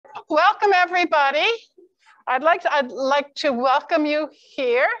Welcome everybody. I'd like to welcome you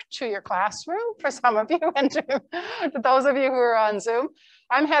here to your classroom for some of you and to those of you who are on Zoom.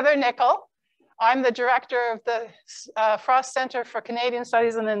 I'm Heather Nicol. I'm the director of the Frost Center for Canadian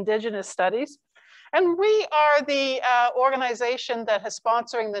Studies and Indigenous Studies. And we are the organization that is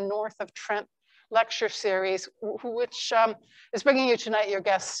sponsoring the North of Trent lecture series, which is bringing you tonight your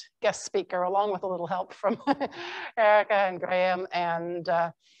guest speaker, along with a little help from Erica and Graham and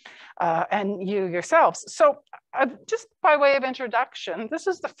you yourselves. So just by way of introduction, this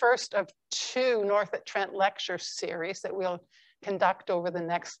is the first of two North at Trent lecture series that we'll conduct over the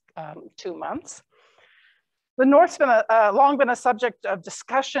next 2 months. The North's been long been a subject of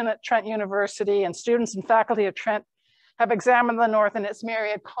discussion at Trent University, and students and faculty at Trent have examined the North in its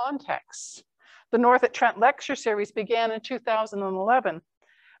myriad contexts. The North at Trent lecture series began in 2011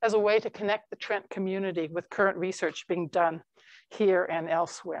 as a way to connect the Trent community with current research being done here and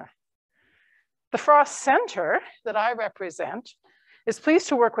elsewhere. The Frost Center that I represent is pleased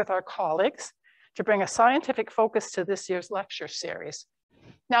to work with our colleagues to bring a scientific focus to this year's lecture series.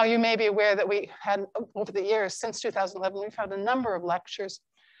 Now, you may be aware that we had, over the years, since 2011, we've had a number of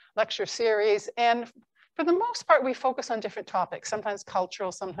lecture series, and for the most part, we focus on different topics, sometimes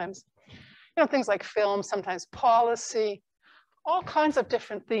cultural, sometimes things like film, sometimes policy, all kinds of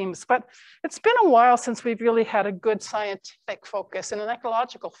different themes. But it's been a while since we've really had a good scientific focus and an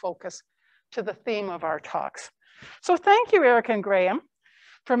ecological focus to the theme of our talks. So thank you, Erica and Graham,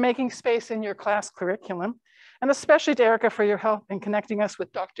 for making space in your class curriculum, and especially to Erica for your help in connecting us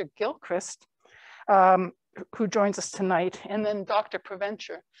with Dr. Gilchrist, who joins us tonight, and then Dr.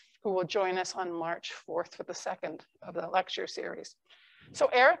 Preventure, who will join us on March 4th for the second of the lecture series. So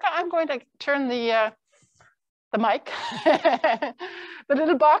Erica, I'm going to turn the mic, the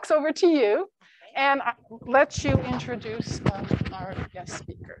little box over to you, and let you introduce our guest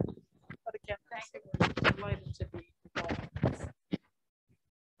speaker. But again, thank you. We're delighted to be involved.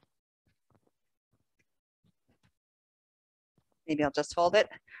 Maybe I'll just hold it.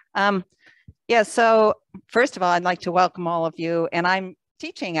 Yeah, so first of all, I'd like to welcome all of you, and I'm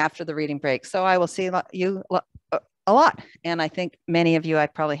teaching after the reading break, so I will see you a lot. And I think many of you I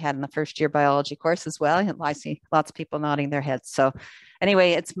probably had in the first year biology course as well. And I see lots of people nodding their heads. So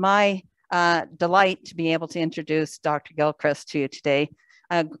anyway, it's my delight to be able to introduce Dr. Gilchrist to you today.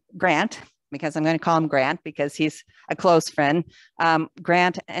 Grant, because I'm going to call him Grant because he's a close friend.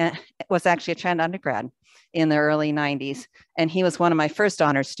 Grant was actually a Trent undergrad in the early 90s. And he was one of my first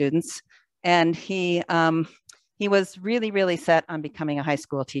honor students. And he was really, really set on becoming a high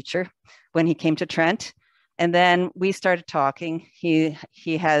school teacher when he came to Trent. And then we started talking. He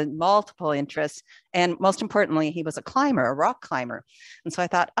had multiple interests. And most importantly, he was a climber, a rock climber. And so I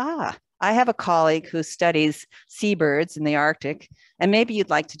thought, I have a colleague who studies seabirds in the Arctic, and maybe you'd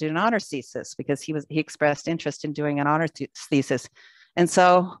like to do an honors thesis, because he expressed interest in doing an honors thesis. And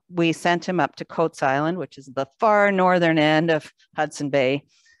so we sent him up to Coates Island, which is the far northern end of Hudson Bay.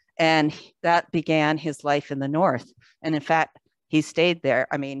 And that began his life in the North. And in fact, he stayed there.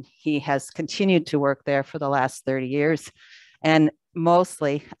 I mean, he has continued to work there for the last 30 years. And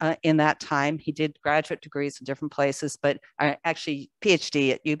mostly in that time, he did graduate degrees in different places, but actually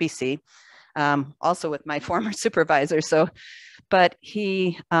PhD at UBC, also with my former supervisor. So, but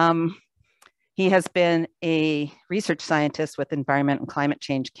he has been a research scientist with Environment and Climate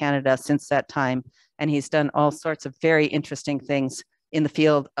Change Canada since that time. And he's done all sorts of very interesting things in the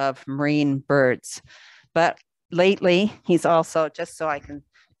field of marine birds. But lately, he's also, just so I can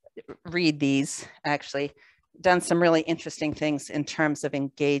read these, actually, done some really interesting things in terms of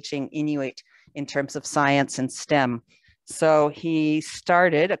engaging Inuit in terms of science and STEM. So he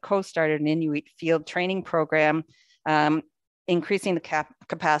co-started an Inuit field training program, increasing the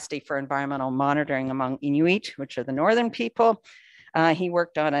capacity for environmental monitoring among Inuit, which are the northern people. He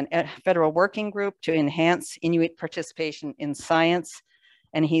worked on a federal working group to enhance Inuit participation in science.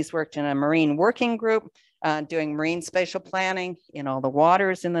 And he's worked in a marine working group, doing marine spatial planning in all the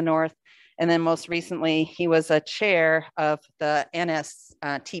waters in the North. And then most recently, he was a chair of the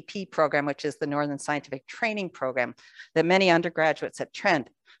NSTP program, which is the Northern Scientific Training Program that many undergraduates at Trent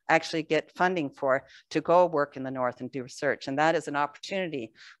actually get funding for to go work in the North and do research. And that is an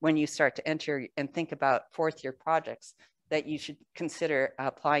opportunity when you start to enter and think about fourth-year projects that you should consider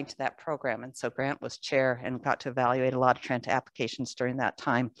applying to that program. And so Grant was chair and got to evaluate a lot of Trent applications during that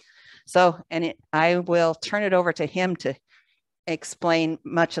time. So, I will turn it over to him to explain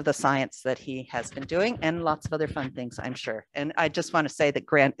much of the science that he has been doing and lots of other fun things, I'm sure. And I just want to say that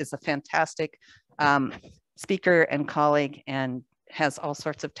Grant is a fantastic speaker and colleague and has all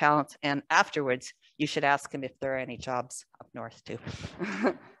sorts of talents. And afterwards, you should ask him if there are any jobs up north too.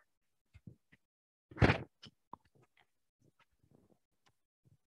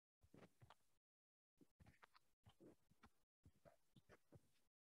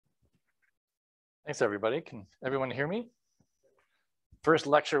 Thanks, everybody. Can everyone hear me? First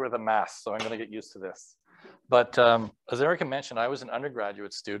lecture with a mask, so I'm going to get used to this. But as Erica mentioned, I was an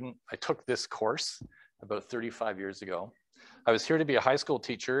undergraduate student. I took this course about 35 years ago. I was here to be a high school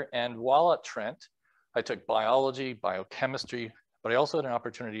teacher, and while at Trent, I took biology, biochemistry, but I also had an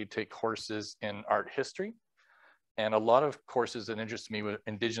opportunity to take courses in art history and a lot of courses that interested me with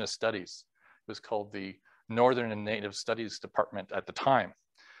Indigenous studies. It was called the Northern and Native Studies Department at the time.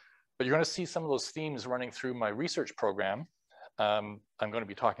 But you're going to see some of those themes running through my research program. I'm going to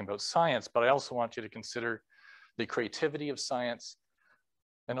be talking about science, but I also want you to consider the creativity of science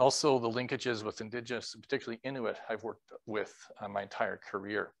and also the linkages with Indigenous, particularly Inuit, I've worked with my entire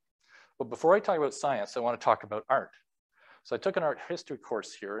career. But before I talk about science, I want to talk about art. So I took an art history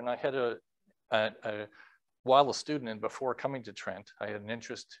course here, and I had while a student and before coming to Trent, I had an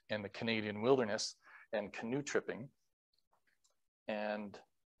interest in the Canadian wilderness and canoe tripping. And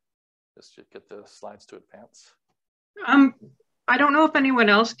let's just get the slides to advance. I don't know if anyone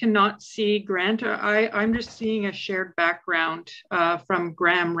else cannot see Grant. I'm just seeing a shared background from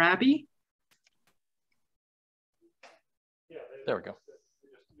Graham Raby. There we go.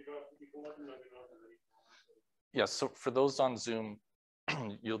 Yes, so for those on Zoom,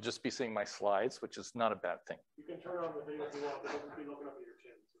 you'll just be seeing my slides, which is not a bad thing. You can turn on the thing if you want, but don't be looking up at your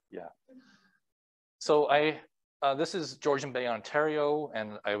chin. Yeah. So this is Georgian Bay, Ontario,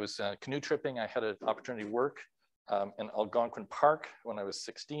 and I was canoe tripping. I had an opportunity to work in Algonquin Park when I was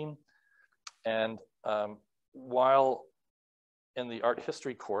 16. And while in the art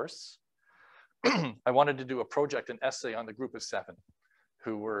history course, I wanted to do a project, an essay on the group of 7,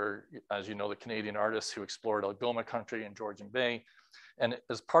 who were, as you know, the Canadian artists who explored Algoma country and Georgian Bay. And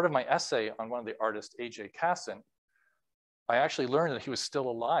as part of my essay on one of the artists, A.J. Gaston, I actually learned that he was still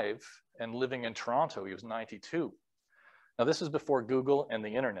alive and living in Toronto. He was 92. Now, this is before Google and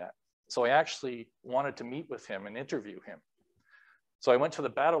the internet. So I actually wanted to meet with him and interview him. So I went to the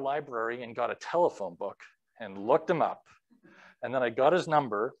Battle Library and got a telephone book and looked him up. And then I got his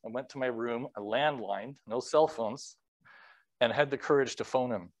number and went to my room, a landline, no cell phones, and had the courage to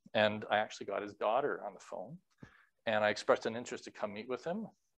phone him. And I actually got his daughter on the phone. And I expressed an interest to come meet with him.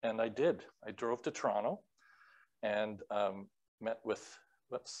 And I did. I drove to Toronto and met with,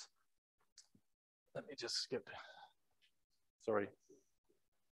 whoops. Let me just skip. Sorry.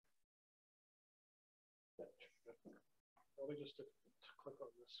 Probably just to click on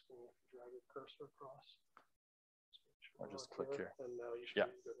this screen, drag your cursor across. I'll just click here. And now you should Yeah.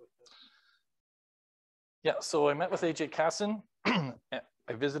 be good with this. Yeah, so I met with A.J. Gaston.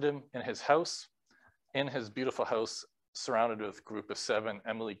 I visited him in his house, in his beautiful house, surrounded with a group of 7,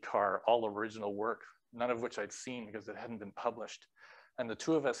 Emily Carr, all original work, none of which I'd seen because it hadn't been published. And the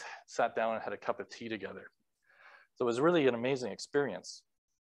 2 of us sat down and had a cup of tea together. So it was really an amazing experience.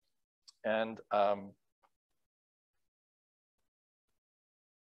 And I'm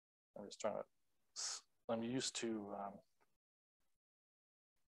just trying to, I'm used to,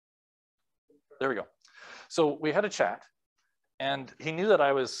 there we go. So we had a chat, and he knew that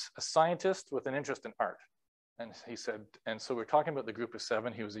I was a scientist with an interest in art. And he said, and so we're talking about the group of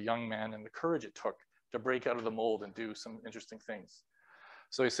 7. He was a young man and the courage it took to break out of the mold and do some interesting things.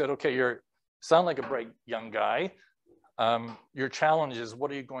 So he said, okay, you sound like a bright young guy. Your challenge is, what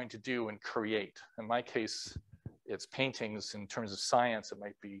are you going to do and create? In my case, it's paintings. In terms of science, it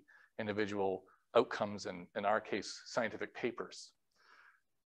might be individual outcomes, and in our case, scientific papers.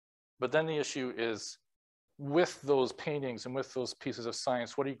 But then the issue is, with those paintings and with those pieces of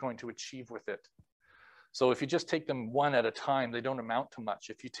science, what are you going to achieve with it? So if you just take them one at a time, they don't amount to much.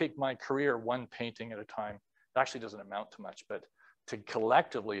 If you take my career one painting at a time, it actually doesn't amount to much, but to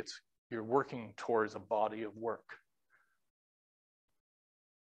collectively, you're working towards a body of work.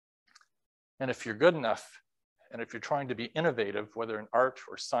 And if you're good enough, and if you're trying to be innovative, whether in art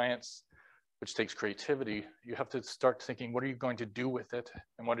or science, which takes creativity, you have to start thinking, what are you going to do with it?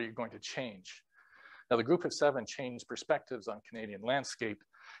 And what are you going to change? Now, the group of 7 changed perspectives on Canadian landscape.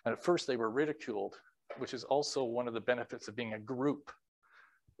 And at first they were ridiculed, which is also one of the benefits of being a group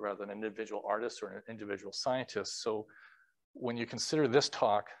rather than an individual artist or an individual scientist. So when you consider this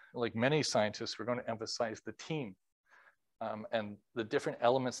talk, like many scientists, we're going to emphasize the team and the different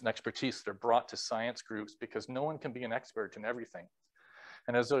elements and expertise that are brought to science groups, because no one can be an expert in everything.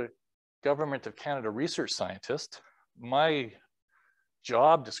 And as a Government of Canada research scientist, my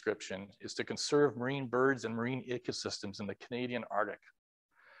job description is to conserve marine birds and marine ecosystems in the Canadian Arctic.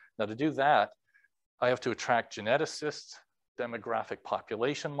 Now, to do that, I have to attract geneticists, demographic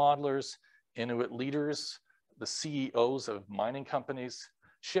population modelers, Inuit leaders, the CEOs of mining companies,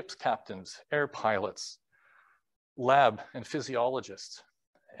 ship's captains, air pilots, lab and physiologists.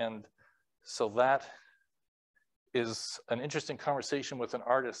 And So that is an interesting conversation with an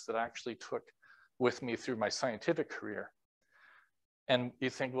artist that I actually took with me through my scientific career. And you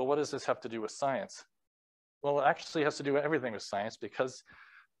think, well, what does this have to do with science? Well, it actually has to do with everything with science, because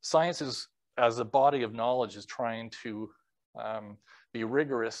science is, as a body of knowledge, is trying to be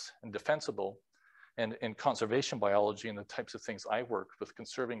rigorous and defensible. And in conservation biology and the types of things I work with,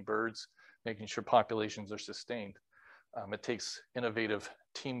 conserving birds, making sure populations are sustained, it takes innovative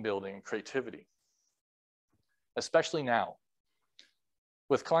team building and creativity, especially now.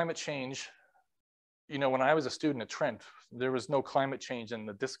 With climate change, you know, when I was a student at Trent, there was no climate change in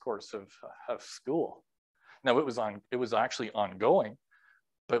the discourse of school. Now it was actually ongoing,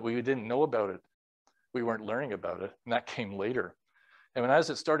 but we didn't know about it. We weren't learning about it, and that came later. And as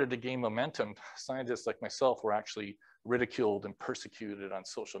it started to gain momentum, scientists like myself were actually ridiculed and persecuted on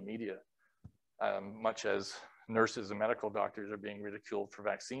social media, much as nurses and medical doctors are being ridiculed for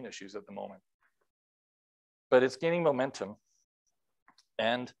vaccine issues at the moment. But it's gaining momentum.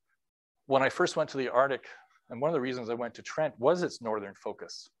 And when I first went to the Arctic, and one of the reasons I went to Trent was its northern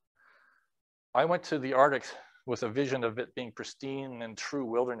focus. I went to the Arctic with a vision of it being pristine and true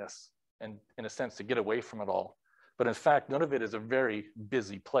wilderness, and in a sense to get away from it all. But in fact, Nunavut is a very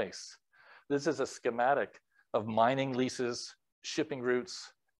busy place. This is a schematic of mining leases, shipping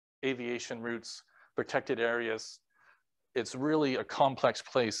routes, aviation routes, protected areas. It's really a complex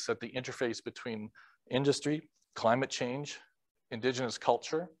place at the interface between industry, climate change, indigenous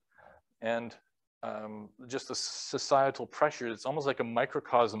culture, and just the societal pressure. It's almost like a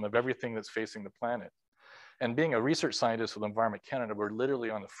microcosm of everything that's facing the planet. And being a research scientist with Environment Canada, we're literally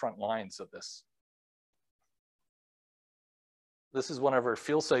on the front lines of this. This is one of our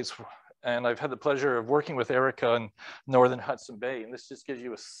field sites, and I've had the pleasure of working with Erica in northern Hudson Bay. And this just gives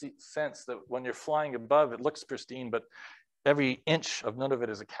you a sense that when you're flying above, it looks pristine, but every inch of Nunavut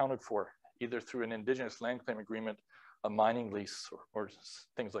is accounted for, either through an Indigenous land claim agreement, a mining lease, or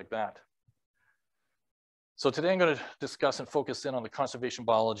things like that. So today I'm going to discuss and focus in on the conservation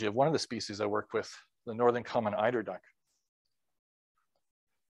biology of one of the species I work with, the northern common eider duck.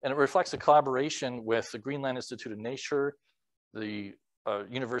 And it reflects a collaboration with the Greenland Institute of Nature, the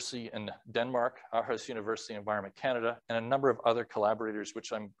University in Denmark, Aarhus University, Environment Canada, and a number of other collaborators,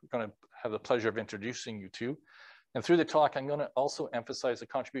 which I'm going to have the pleasure of introducing you to. And through the talk, I'm going to also emphasize the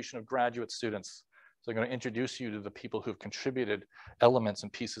contribution of graduate students. So I'm going to introduce you to the people who've contributed elements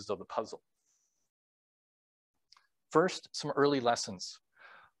and pieces of the puzzle. First, some early lessons.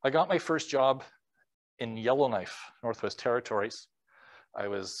 I got my first job in Yellowknife, Northwest Territories. I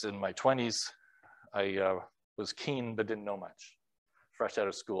was in my 20s. I was keen, but didn't know much, fresh out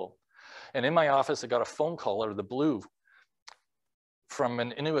of school. And in my office, I got a phone call out of the blue from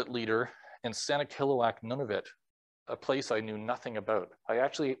an Inuit leader in Senakilowak, Nunavut, a place I knew nothing about. I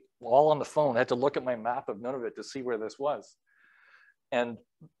actually, while on the phone, had to look at my map of Nunavut to see where this was. And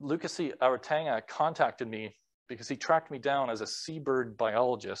Lukasi Aratanga contacted me because he tracked me down as a seabird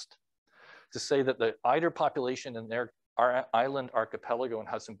biologist to say that the eider population in their island archipelago in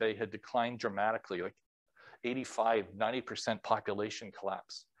Hudson Bay had declined dramatically, like 85, 90% population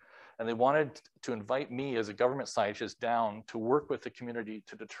collapse. And they wanted to invite me as a government scientist down to work with the community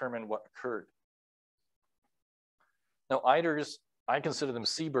to determine what occurred. Now, eiders, I consider them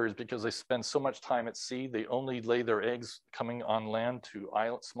seabirds because they spend so much time at sea. They only lay their eggs coming on land to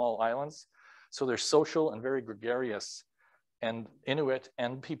small islands. So they're social and very gregarious. And Inuit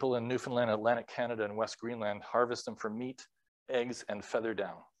and people in Newfoundland, Atlantic Canada, and West Greenland harvest them for meat, eggs, and feather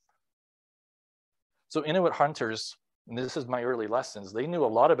down. So Inuit hunters, and this is my early lessons, they knew a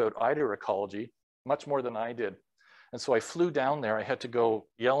lot about eider ecology, much more than I did. And so I flew down there. I had to go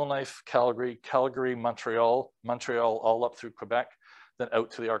Yellowknife, Calgary, Montreal, all up through Quebec, then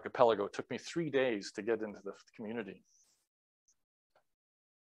out to the archipelago. It took me 3 days to get into the community.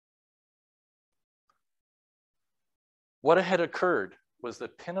 What had occurred was the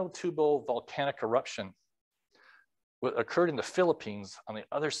Pinatubo volcanic eruption. What occurred in the Philippines on the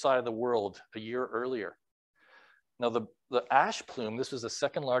other side of the world a year earlier. Now the ash plume, this was the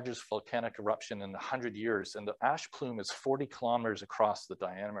second largest volcanic eruption in 100 years, and the ash plume is 40 kilometers across the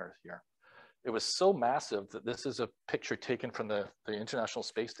diameter here. It was so massive that this is a picture taken from the International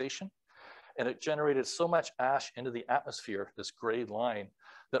Space Station, and it generated so much ash into the atmosphere, this gray line,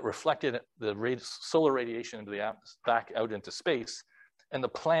 that reflected the solar radiation into the atmosphere, back out into space, and the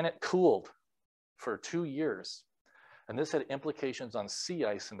planet cooled for 2 years. And this had implications on sea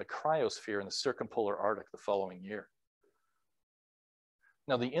ice in the cryosphere in the circumpolar Arctic the following year.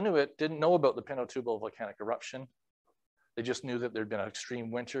 Now, the Inuit didn't know about the Pinatubo volcanic eruption. They just knew that there'd been an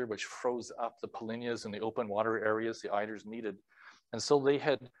extreme winter which froze up the polynyas and the open water areas the eiders needed. And so they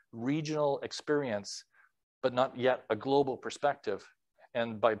had regional experience, but not yet a global perspective.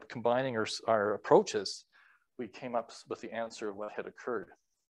 And by combining our approaches, we came up with the answer of what had occurred.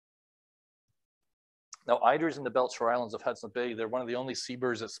 Now, eiders in the Belt Shore Islands of Hudson Bay, they're one of the only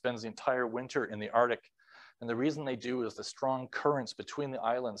seabirds that spends the entire winter in the Arctic. And the reason they do is the strong currents between the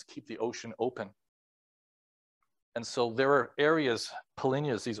islands keep the ocean open. And so there are areas,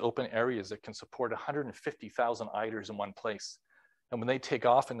 polynyas, these open areas that can support 150,000 eiders in one place. And when they take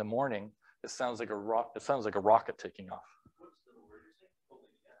off in the morning, it sounds like a rocket taking off. What's the word you say?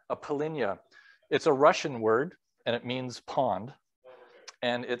 A polynya. It's a Russian word, and it means pond.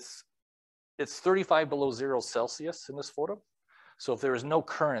 And it's 35 below 0 Celsius in this photo. So if there is no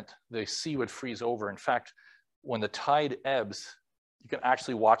current, the sea would freeze over. In fact, when the tide ebbs, you can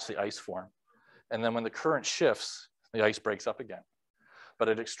actually watch the ice form. And then when the current shifts, the ice breaks up again. But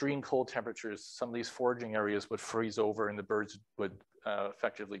at extreme cold temperatures, some of these foraging areas would freeze over and the birds would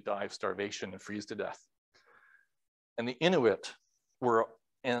effectively die of starvation and freeze to death. And the Inuit were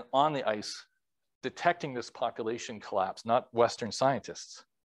on the ice detecting this population collapse, not Western scientists.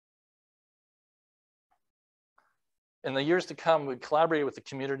 In the years to come, we collaborated with the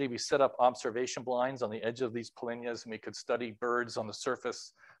community. We set up observation blinds on the edge of these polynyas, and we could study birds on the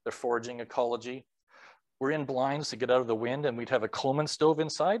surface, their foraging ecology. We're in blinds to get out of the wind, and we'd have a Coleman stove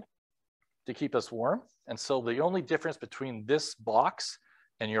inside to keep us warm. And so the only difference between this box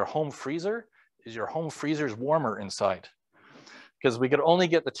and your home freezer is your home freezer is warmer inside, because we could only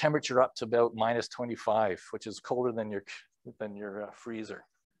get the temperature up to about -25, which is colder than your freezer.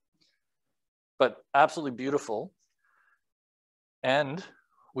 But absolutely beautiful. And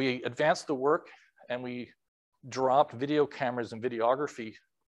we advanced the work and we dropped video cameras and videography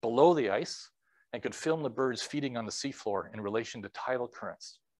below the ice and could film the birds feeding on the seafloor in relation to tidal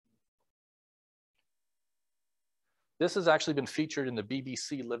currents. This has actually been featured in the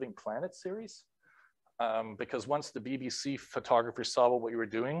BBC Living Planet series, because once the BBC photographers saw what we were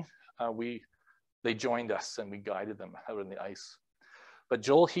doing, they joined us and we guided them out on the ice. But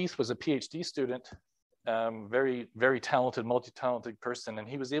Joel Heath was a PhD student, very, very talented, multi-talented person, and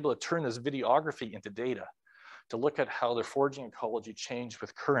he was able to turn this videography into data to look at how their foraging ecology changed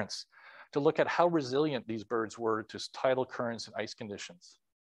with currents, to look at how resilient these birds were to tidal currents and ice conditions.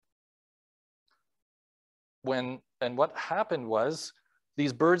 And what happened was,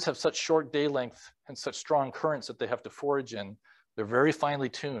 these birds have such short day length and such strong currents that they have to forage in. They're very finely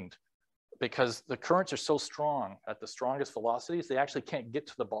tuned because the currents are so strong at the strongest velocities, they actually can't get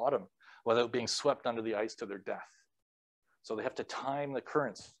to the bottom without being swept under the ice to their death. So they have to time the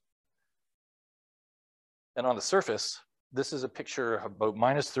currents. And on the surface, this is a picture of about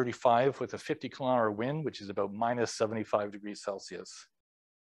 -35 with a 50-kilometer wind, which is about -75 degrees Celsius.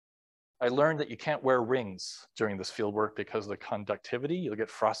 I learned that you can't wear rings during this field work because of the conductivity, you'll get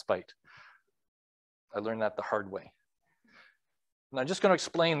frostbite. I learned that the hard way. And I'm just going to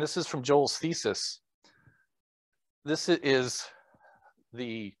explain, this is from Joel's thesis. This is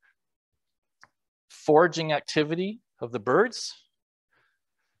the foraging activity of the birds.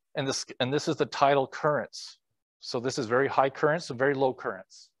 And this is the tidal currents. So this is very high currents and very low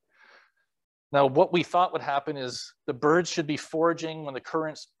currents. Now, what we thought would happen is the birds should be foraging when the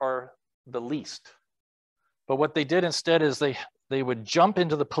currents are the least. But what they did instead is they would jump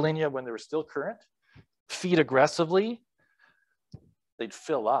into the polynya when there was still current, feed aggressively, they'd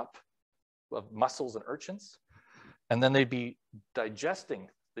fill up with mussels and urchins, and then they'd be digesting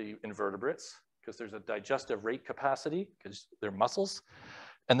the invertebrates because there's a digestive rate capacity because they're mussels.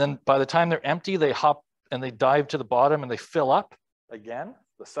 And then by the time they're empty, they hop and they dive to the bottom and they fill up again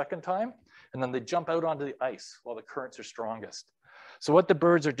the second time, and then they jump out onto the ice while the currents are strongest. So what the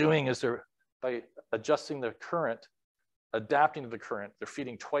birds are doing is by adjusting the current, adapting to the current, they're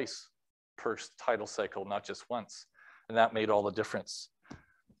feeding twice per tidal cycle, not just once. And that made all the difference.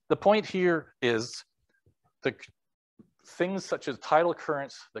 The point here is the things such as tidal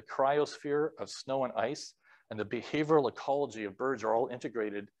currents, the cryosphere of snow and ice, and the behavioral ecology of birds are all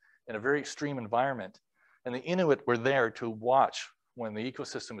integrated in a very extreme environment. And the Inuit were there to watch when the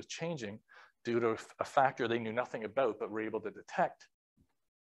ecosystem was changing due to a factor they knew nothing about, but were able to detect.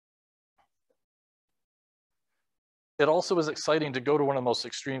 It also was exciting to go to one of the most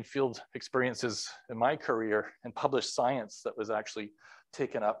extreme field experiences in my career and publish science that was actually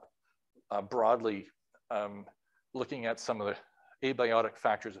taken up broadly, looking at some of the abiotic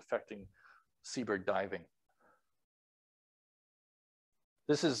factors affecting seabird diving.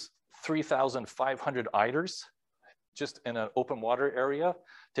 This is 3,500 eiders just in an open water area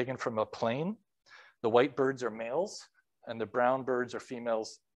taken from a plane. The white birds are males and the brown birds are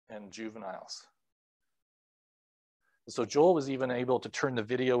females and juveniles. So Joel was even able to turn the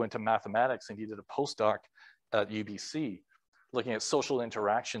video into mathematics, and he did a postdoc at UBC looking at social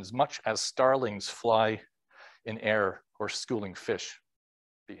interactions, much as starlings fly in air or schooling fish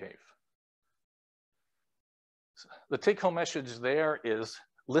behave. The take-home message there is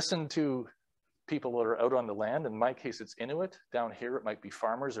listen to people that are out on the land. In my case, it's Inuit. Down here, it might be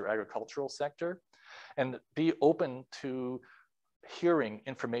farmers or agricultural sector. And be open to hearing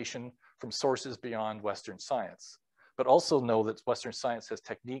information from sources beyond Western science. But also know that Western science has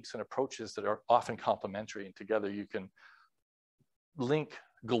techniques and approaches that are often complementary, and together you can link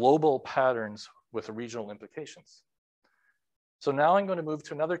global patterns with regional implications. So now I'm going to move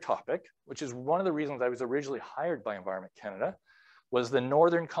to another topic, which is one of the reasons I was originally hired by Environment Canada, was the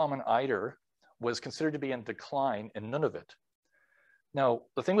northern common eider was considered to be in decline in Nunavut. Now,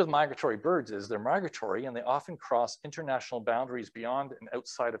 the thing with migratory birds is they're migratory and they often cross international boundaries beyond and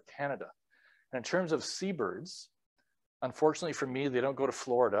outside of Canada. And in terms of seabirds, unfortunately for me, they don't go to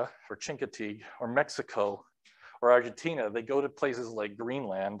Florida or Chincoteague or Mexico or Argentina. They go to places like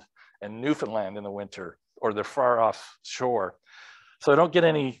Greenland and Newfoundland in the winter, or the far off shore. So I don't get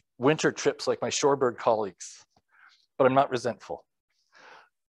any winter trips like my shorebird colleagues, but I'm not resentful.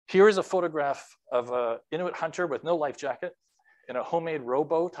 Here is a photograph of an Inuit hunter with no life jacket in a homemade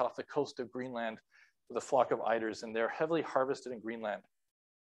rowboat off the coast of Greenland with a flock of eiders, and they're heavily harvested in Greenland.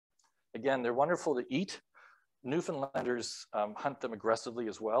 Again, they're wonderful to eat. Newfoundlanders hunt them aggressively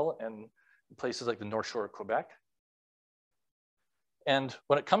as well, and in places like the North Shore of Quebec. And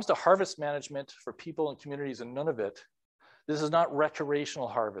when it comes to harvest management for people and communities in Nunavut, this is not recreational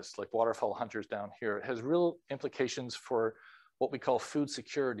harvest like waterfowl hunters down here. It has real implications for what we call food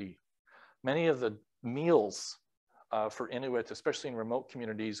security. Many of the meals for Inuit, especially in remote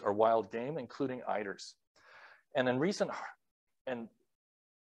communities, are wild game, including eiders. And in recent, and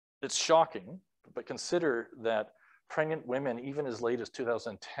it's shocking, but consider that pregnant women, even as late as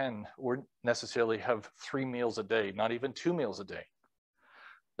 2010, wouldn't necessarily have 3 meals a day, not even 2 meals a day.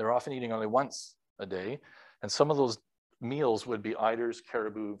 They're often eating only once a day. And some of those meals would be eiders,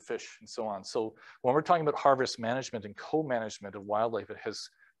 caribou, fish, and so on. So when we're talking about harvest management and co-management of wildlife, it has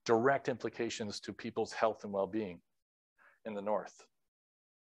direct implications to people's health and well-being in the north.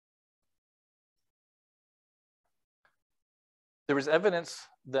 There was evidence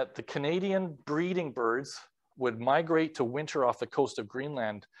that the Canadian breeding birds would migrate to winter off the coast of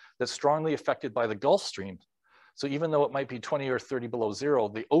Greenland that's strongly affected by the Gulf Stream. So even though it might be 20 or 30 below zero,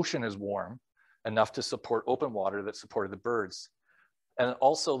 the ocean is warm enough to support open water that supported the birds. And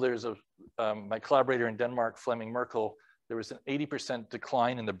also there's my collaborator in Denmark, Flemming Merkel, there was an 80%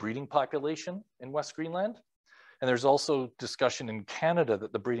 decline in the breeding population in West Greenland. And there's also discussion in Canada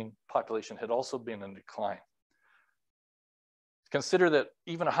that the breeding population had also been in decline. Consider that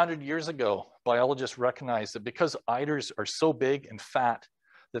even 100 years ago, biologists recognized that because eiders are so big and fat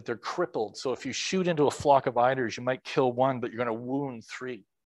that they're crippled. So if you shoot into a flock of eiders, you might kill 1, but you're going to wound 3.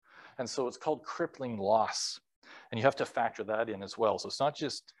 And so it's called crippling loss. And you have to factor that in as well. So it's not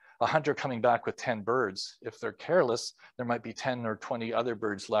just a hunter coming back with 10 birds. If they're careless, there might be 10 or 20 other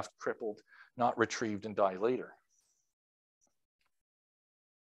birds left crippled, not retrieved and die later.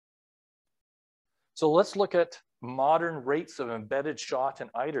 So let's look at modern rates of embedded shot in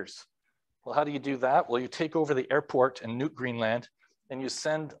eiders. Well, how do you do that? Well, you take over the airport in Nuuk, Greenland, and you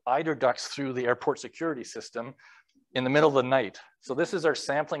send eider ducks through the airport security system in the middle of the night. So this is our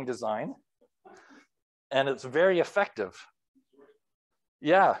sampling design, and it's very effective.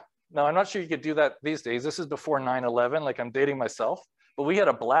 Yeah, now I'm not sure you could do that these days. This is before 9/11, like I'm dating myself, but we had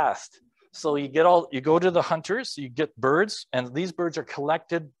a blast. So you go to the hunters, you get birds, and these birds are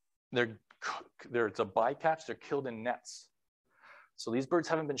collected. It's a bycatch, they're killed in nets. So these birds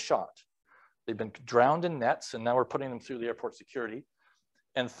haven't been shot. They've been drowned in nets, and now we're putting them through the airport security.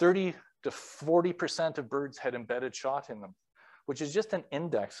 And 30 to 40% of birds had embedded shot in them, which is just an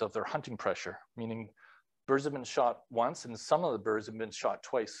index of their hunting pressure, meaning birds have been shot once, and some of the birds have been shot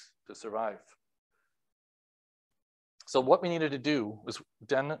twice to survive. So what we needed to do was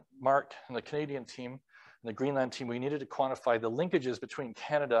Denmark and the Canadian team and the Greenland team, we needed to quantify the linkages between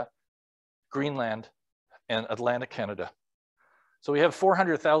Canada, Greenland, and Atlantic Canada. So we have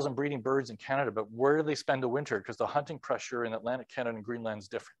 400,000 breeding birds in Canada, but where do they spend the winter? Because the hunting pressure in Atlantic Canada and Greenland is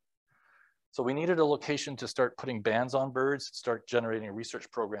different. So we needed a location to start putting bans on birds, start generating a research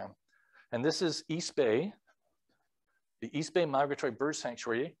program. And this is East Bay, the East Bay Migratory Bird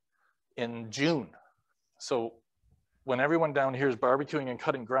Sanctuary in June. So when everyone down here is barbecuing and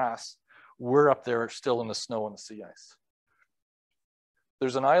cutting grass, we're up there still in the snow and the sea ice.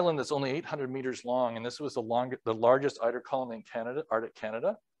 There's an island that's only 800 meters long, and this was the largest eider colony in Canada, Arctic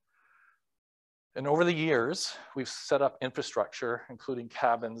Canada. And over the years, we've set up infrastructure, including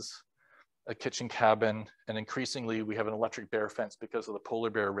cabins, a kitchen cabin, and increasingly we have an electric bear fence because of the polar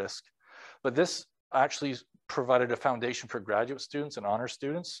bear risk. But this actually provided a foundation for graduate students and honor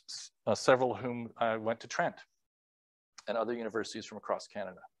students, several of whom went to Trent and other universities from across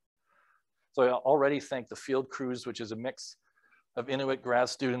Canada. So I already thank the field crews, which is a mix of Inuit grad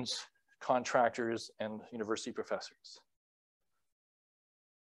students, contractors, and university professors.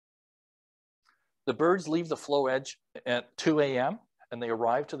 The birds leave the flow edge at 2 a.m. and they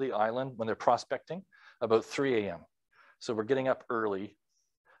arrive to the island when they're prospecting about 3 a.m. So we're getting up early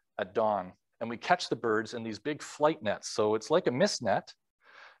at dawn and we catch the birds in these big flight nets. So it's like a mist net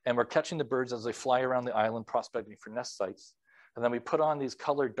and we're catching the birds as they fly around the island prospecting for nest sites. And then we put on these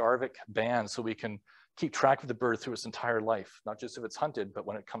colored Darvik bands so we can keep track of the bird through its entire life, not just if it's hunted, but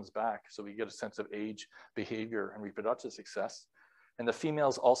when it comes back. So we get a sense of age, behavior, and reproductive success. And the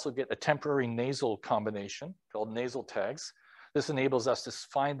females also get a temporary nasal combination called nasal tags. This enables us to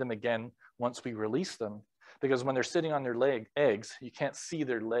find them again once we release them, because when they're sitting on their eggs, you can't see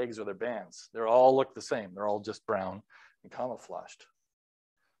their legs or their bands. They all look the same. They're all just brown and camouflaged.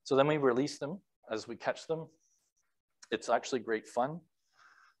 So then we release them as we catch them. It's actually great fun.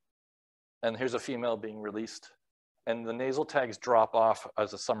 And here's a female being released. And the nasal tags drop off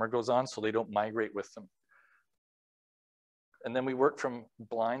as the summer goes on, so they don't migrate with them. And then we work from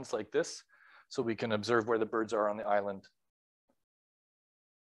blinds like this, so we can observe where the birds are on the island.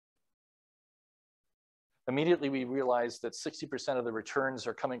 Immediately, we realized that 60% of the returns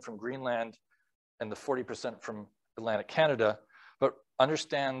are coming from Greenland and the 40% from Atlantic Canada, but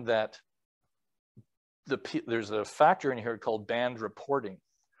understand that there's a factor in here called band reporting.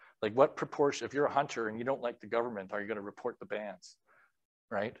 Like what proportion, if you're a hunter and you don't like the government, are you gonna report the bands,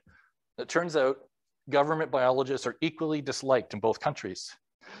 right? It turns out government biologists are equally disliked in both countries.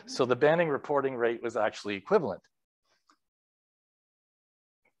 So the banding reporting rate was actually equivalent.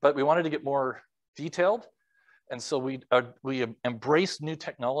 But we wanted to get more detailed. And so we embraced new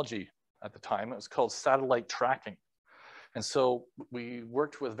technology at the time. It was called satellite tracking. And so we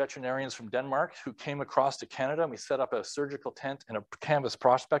worked with veterinarians from Denmark who came across to Canada, and we set up a surgical tent and a canvas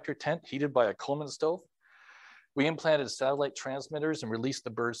prospector tent heated by a Coleman stove. We implanted satellite transmitters and released the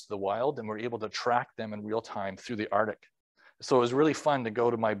birds to the wild, and we're able to track them in real time through the Arctic. So it was really fun to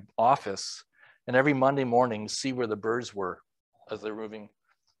go to my office and every Monday morning see where the birds were as they're moving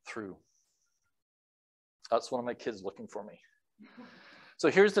through. That's one of my kids looking for me. So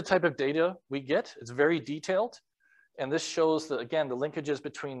here's the type of data we get. It's very detailed. And this shows that, again, the linkages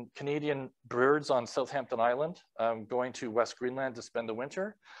between Canadian birds on Southampton Island going to West Greenland to spend the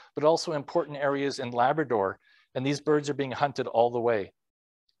winter, but also important areas in Labrador. And these birds are being hunted all the way,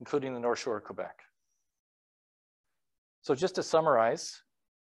 including the North Shore of Quebec. So just to summarize,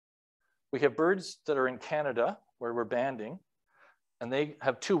 we have birds that are in Canada where we're banding, and they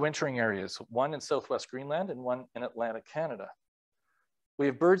have two wintering areas, one in Southwest Greenland and one in Atlantic Canada. We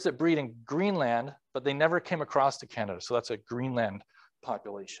have birds that breed in Greenland, but they never came across to Canada. So that's a Greenland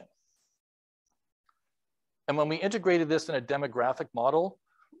population. And when we integrated this in a demographic model,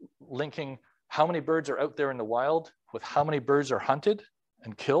 linking how many birds are out there in the wild with how many birds are hunted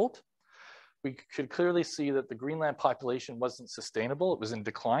and killed, we could clearly see that the Greenland population wasn't sustainable. It was in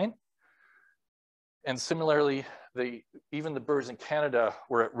decline. And similarly, even the birds in Canada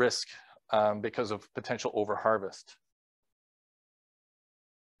were at risk because of potential overharvest.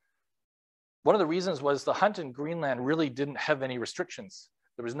 One of the reasons was the hunt in Greenland really didn't have any restrictions.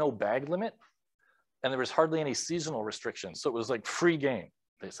 There was no bag limit, and there was hardly any seasonal restrictions. So it was like free game,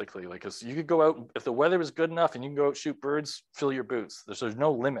 basically. Like, you could go out, if the weather was good enough and you can go out shoot birds, fill your boots. There's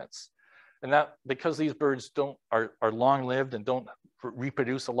no limits. And that, because these birds are long-lived and don't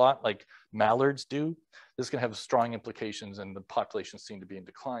reproduce a lot like mallards do, this can have strong implications, and the populations seem to be in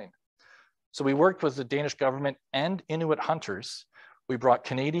decline. So we worked with the Danish government and Inuit hunters. We brought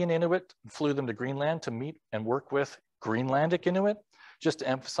Canadian Inuit, flew them to Greenland to meet and work with Greenlandic Inuit, just to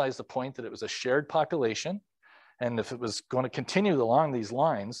emphasize the point that it was a shared population. And if it was going to continue along these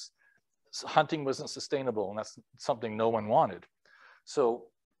lines, hunting wasn't sustainable, and that's something no one wanted. So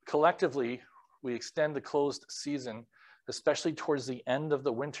collectively, we extend the closed season, especially towards the end of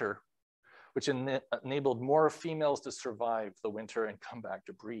the winter, which enabled more females to survive the winter and come back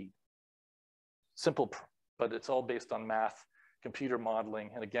to breed. Simple, but it's all based on math, computer modeling.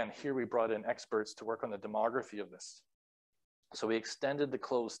 And again, here we brought in experts to work on the demography of this. So we extended the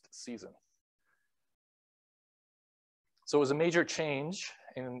closed season. So it was a major change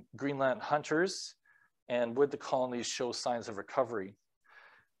in Greenland hunters, and would the colonies show signs of recovery?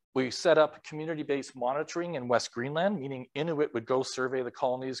 We set up community-based monitoring in West Greenland, meaning Inuit would go survey the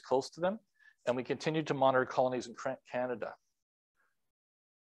colonies close to them, And we continued to monitor colonies in Canada.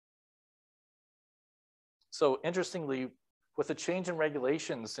 So interestingly, with the change in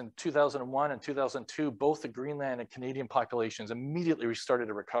regulations in 2001 and 2002, both the Greenland and Canadian populations immediately started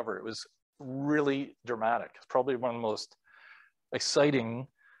to recover. It was really dramatic. It's probably one of the most exciting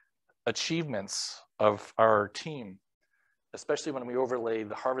achievements of our team, especially when we overlay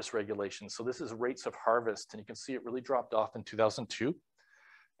the harvest regulations. So this is rates of harvest, and you can see it really dropped off in 2002,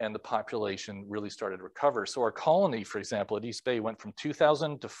 and the population really started to recover. So our colony, for example, at East Bay went from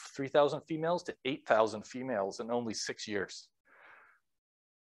 2,000 to 3,000 females to 8,000 females in only 6 years.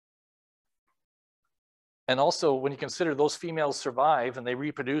 And also, when you consider those females survive and they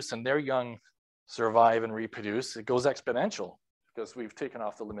reproduce and their young survive and reproduce, it goes exponential because we've taken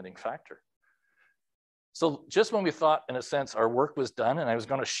off the limiting factor. So just when we thought, in a sense, our work was done and I was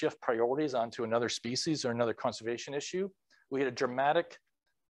going to shift priorities onto another species or another conservation issue, we had a dramatic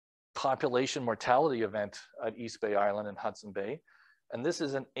population mortality event at East Bay Island in Hudson Bay. And this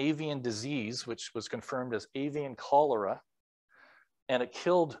is an avian disease, which was confirmed as avian cholera. And it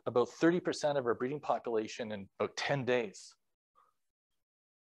killed about 30% of our breeding population in about 10 days.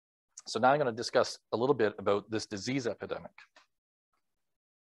 So now I'm going to discuss a little bit about this disease epidemic.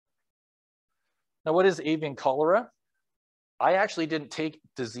 Now, what is avian cholera? I actually didn't take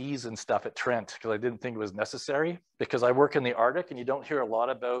disease and stuff at Trent because I didn't think it was necessary, because I work in the Arctic and you don't hear a lot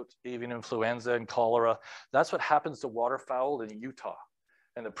about avian influenza and cholera. That's what happens to waterfowl in Utah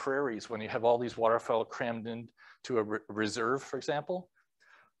and the prairies when you have all these waterfowl crammed into a reserve, for example.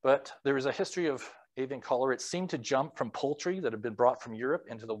 But there is a history of avian cholera. It seemed to jump from poultry that had been brought from Europe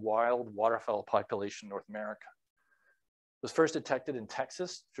into the wild waterfowl population in North America. It was first detected in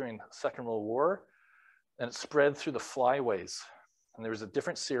Texas during the Second World War, and it spread through the flyways. And there was a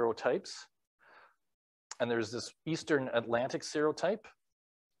different serotypes. And there's this Eastern Atlantic serotype.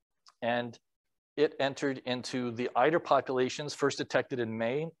 And it entered into the eider populations, first detected in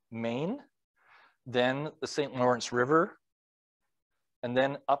Maine, then the St. Lawrence River, and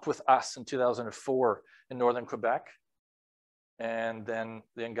then up with us in 2004 in northern Quebec, and then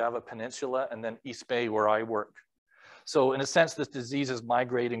the Angava Peninsula, and then East Bay, where I work. So in a sense, this disease is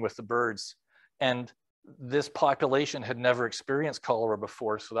migrating with the birds. And this population had never experienced cholera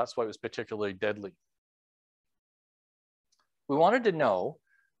before, so that's why it was particularly deadly. We wanted to know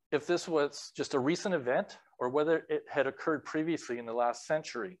if this was just a recent event or whether it had occurred previously in the last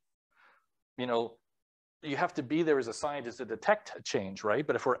century. You know, you have to be there as a scientist to detect a change, right?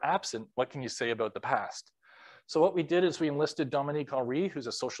 But if we're absent, what can you say about the past? So what we did is we enlisted Dominique Henry, who's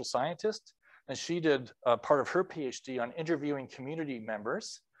a social scientist, and she did part of her PhD on interviewing community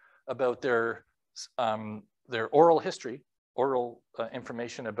members about their oral history,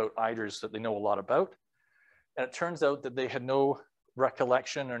 information about eiders that they know a lot about. And it turns out that they had no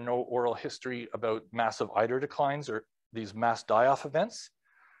recollection or no oral history about massive eider declines or these mass die-off events,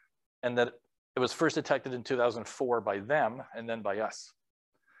 and that it was first detected in 2004 by them and then by us.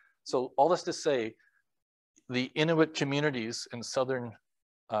 So all this to say, the Inuit communities in southern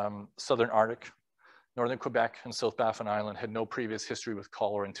Arctic, northern Quebec, and South Baffin Island had no previous history with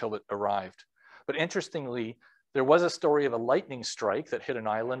cholera until it arrived. But interestingly, there was a story of a lightning strike that hit an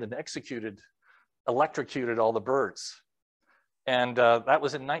island and electrocuted all the birds. And that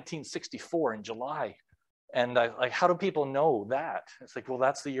was in 1964 in July. And like, how do people know that? It's like, well,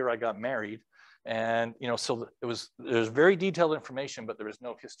 that's the year I got married. And, you know, so there's very detailed information, but there was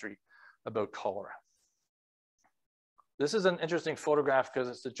no history about cholera. This is an interesting photograph because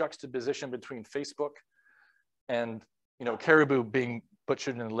it's a juxtaposition between Facebook and, you know, caribou being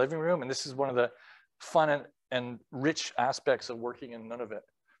butchered in the living room. And this is one of the fun and rich aspects of working in Nunavut,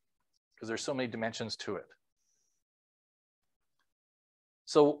 because there's so many dimensions to it.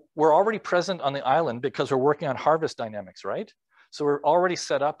 So we're already present on the island because we're working on harvest dynamics, right? So we're already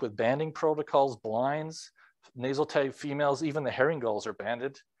set up with banding protocols, blinds, nasal tag females, even the herring gulls are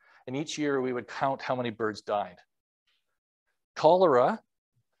banded. And each year we would count how many birds died. Cholera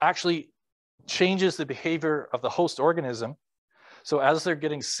actually changes the behavior of the host organism. So as they're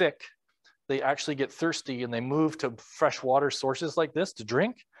getting sick, they actually get thirsty and they move to fresh water sources like this to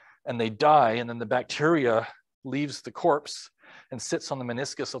drink, and they die. And then the bacteria leaves the corpse and sits on the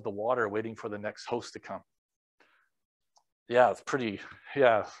meniscus of the water waiting for the next host to come. Yeah, it's pretty,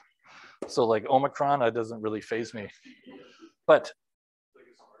 yeah. So like Omicron, that doesn't really faze me. But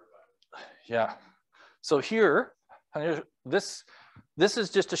yeah, so here, this is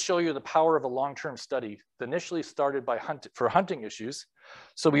just to show you the power of a long-term study that initially started by for hunting issues.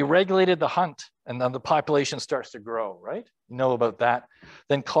 So we regulated the hunt and then the population starts to grow, right? You know about that.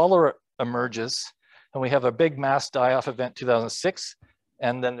 Then cholera emerges and we have a big mass die-off event 2006.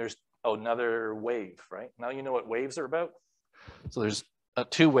 And then there's another wave, right? Now you know what waves are about. So there's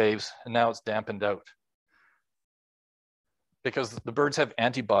 2 waves, and now it's dampened out. Because the birds have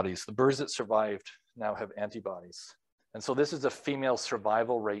antibodies. The birds that survived now have antibodies. And so this is a female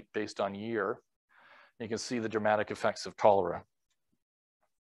survival rate based on year. You can see the dramatic effects of cholera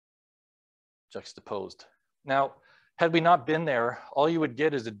juxtaposed. Now, had we not been there, all you would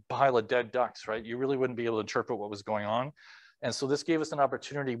get is a pile of dead ducks, right? You really wouldn't be able to interpret what was going on. And so this gave us an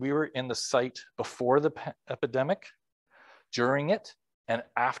opportunity. We were in the site before the epidemic, during it, and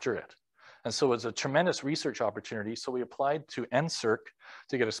after it. And so it was a tremendous research opportunity. So we applied to NSERC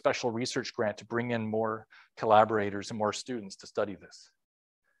to get a special research grant to bring in more collaborators and more students to study this.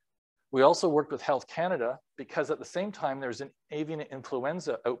 We also worked with Health Canada because at the same time, there's an avian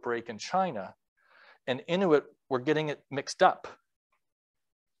influenza outbreak in China, and Inuit were getting it mixed up.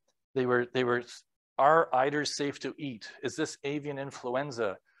 They were, are eiders safe to eat? Is this avian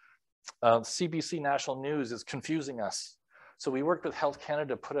influenza? CBC National News is confusing us. So we worked with Health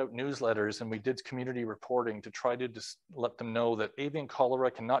Canada, put out newsletters, and we did community reporting to try to just let them know that avian cholera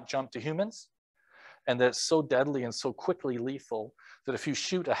cannot jump to humans, and that it's so deadly and so quickly lethal that if you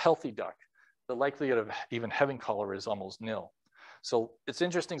shoot a healthy duck, the likelihood of even having cholera is almost nil. So it's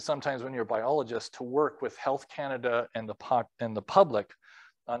interesting sometimes when you're a biologist to work with Health Canada and the public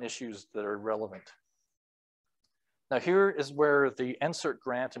on issues that are relevant. Now here is where the NSERC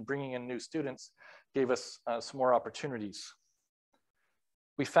grant and bringing in new students gave us some more opportunities.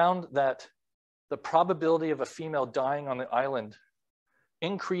 We found that the probability of a female dying on the island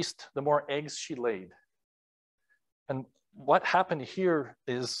increased the more eggs she laid. And what happened here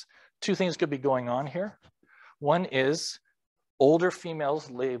is 2 things could be going on here. One is older females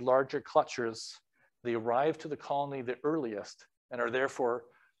lay larger clutches. They arrive to the colony the earliest and are therefore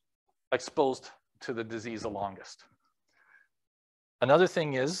exposed to the disease the longest. Another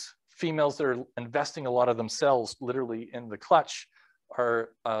thing is females that are investing a lot of themselves literally in the clutch are,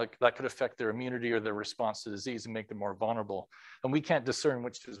 that could affect their immunity or their response to disease and make them more vulnerable. And we can't discern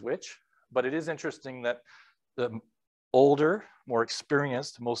which is which, but it is interesting that the older, more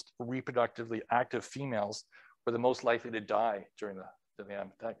experienced, most reproductively active females were the most likely to die during the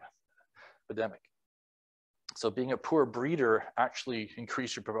epidemic. So being a poor breeder actually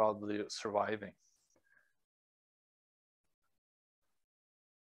increased your probability of surviving.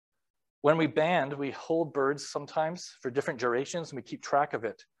 When we band, we hold birds sometimes for different durations and we keep track of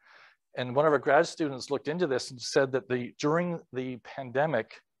it. And one of our grad students looked into this and said that during the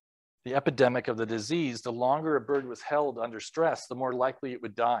pandemic, the epidemic of the disease, the longer a bird was held under stress, the more likely it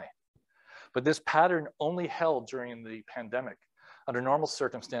would die. But this pattern only held during the pandemic. Under normal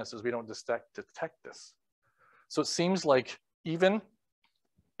circumstances, we don't detect this. So it seems like even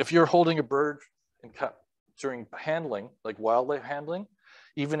if you're holding a bird during handling, like wildlife handling,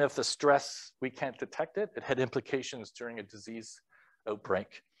 even if the stress, we can't detect it, it had implications during a disease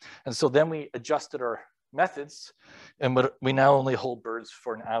outbreak. And so then we adjusted our methods, and we now only hold birds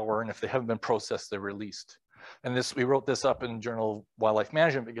for an hour, and if they haven't been processed, they're released. And we wrote this up in Journal of Wildlife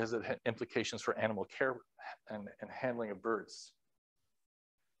Management because it had implications for animal care and handling of birds.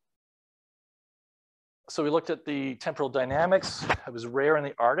 So we looked at the temporal dynamics. It was rare in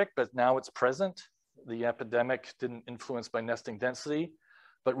the Arctic, but now it's present. The epidemic didn't influence by nesting density,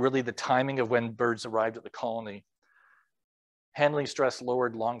 but really the timing of when birds arrived at the colony. Handling stress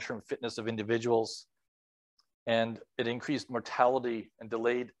lowered long-term fitness of individuals, and it increased mortality and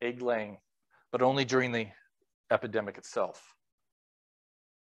delayed egg laying, but only during the epidemic itself.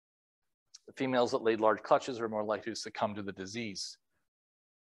 The females that laid large clutches were more likely to succumb to the disease.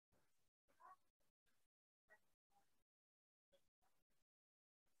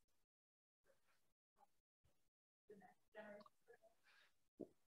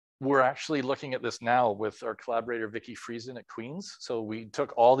 We're actually looking at this now with our collaborator, Vicki Friesen at Queen's. So we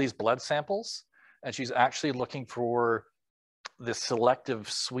took all these blood samples, and she's actually looking for the selective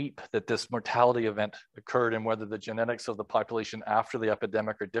sweep that this mortality event occurred and whether the genetics of the population after the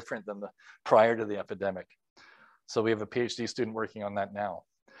epidemic are different than the prior to the epidemic. So we have a PhD student working on that now.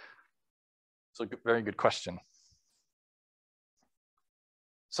 So very good question.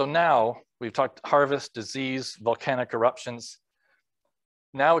 So now we've talked harvest, disease, volcanic eruptions.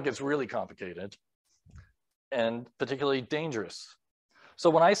 Now it gets really complicated and particularly dangerous. So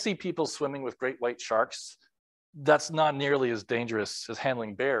when I see people swimming with great white sharks, that's not nearly as dangerous as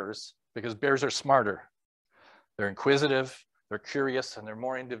handling bears because bears are smarter. They're inquisitive, they're curious, and they're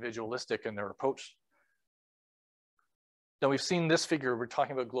more individualistic in their approach. Now we've seen this figure, we're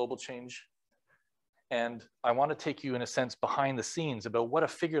talking about global change. And I want to take you in a sense behind the scenes about what a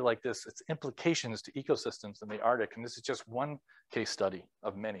figure like this, its implications to ecosystems in the Arctic. And this is just one case study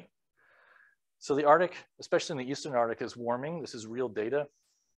of many. So the Arctic, especially in the Eastern Arctic, is warming. This is real data.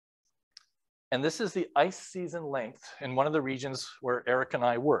 And this is the ice season length in one of the regions where Eric and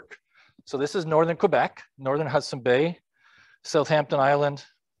I work. So this is Northern Quebec, Northern Hudson Bay, Southampton Island,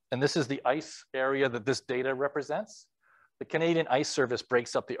 and this is the ice area that this data represents. The Canadian Ice Service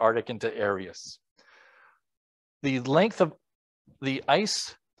breaks up the Arctic into areas. The length of the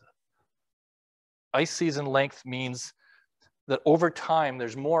ice season length means that over time,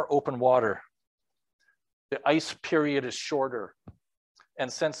 there's more open water. The ice period is shorter.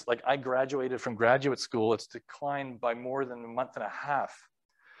 And since like I graduated from graduate school, it's declined by more than a month and a half,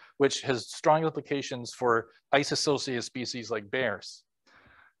 which has strong implications for ice-associated species like bears.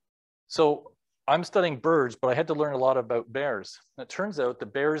 So I'm studying birds, but I had to learn a lot about bears. And it turns out the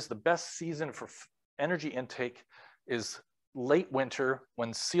bears, the best season for energy intake is late winter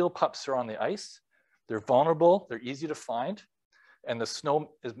when seal pups are on the ice. They're vulnerable, they're easy to find, and the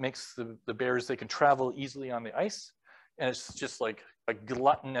snow makes the bears, they can travel easily on the ice. And it's just like a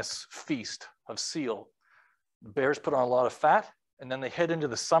gluttonous feast of seal. The bears put on a lot of fat, and then they head into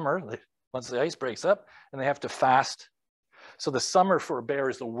the summer, once the ice breaks up, and they have to fast. So the summer for a bear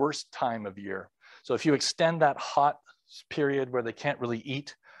is the worst time of year. So if you extend that hot period where they can't really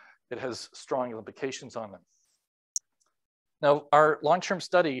eat, it has strong implications on them. Now, our long-term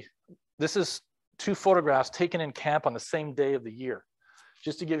study, this is 2 photographs taken in camp on the same day of the year,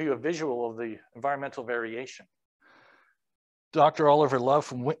 just to give you a visual of the environmental variation. Dr. Oliver Love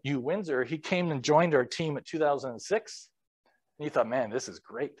from U Windsor, he came and joined our team in 2006. And he thought, man, this is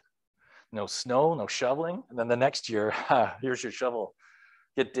great. No snow, no shoveling. And then the next year, here's your shovel,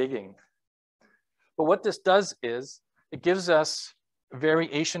 get digging. But what this does is it gives us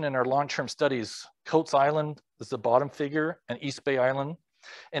variation in our long-term studies. Coates Island is the bottom figure, and East Bay Island.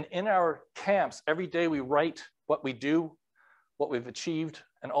 And in our camps, every day we write what we do, what we've achieved,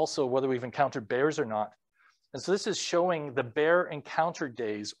 and also whether we've encountered bears or not. And so this is showing the bear encounter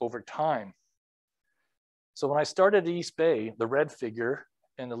days over time. So when I started at East Bay, the red figure,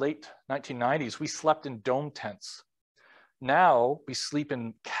 in the late 1990s, we slept in dome tents. Now we sleep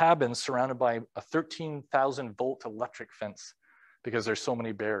in cabins surrounded by a 13,000 volt electric fence because there's so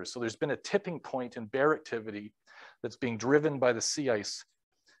many bears. So there's been a tipping point in bear activity that's being driven by the sea ice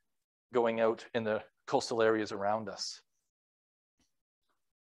going out in the coastal areas around us.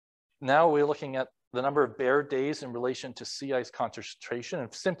 Now we're looking at the number of bear days in relation to sea ice concentration.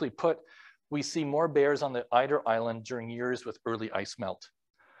 And simply put, we see more bears on the Eider Island during years with early ice melt.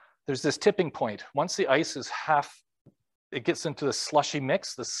 There's this tipping point. Once the ice is it gets into the slushy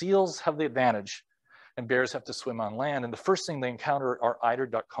mix, the seals have the advantage and bears have to swim on land. And the first thing they encounter are eider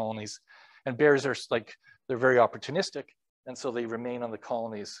duck colonies. And bears are like, they're very opportunistic. And so they remain on the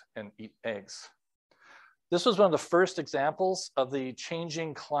colonies and eat eggs. This was one of the first examples of the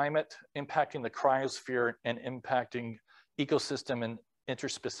changing climate impacting the cryosphere and impacting ecosystem and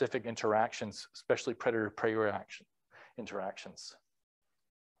interspecific interactions, especially predator-prey interactions.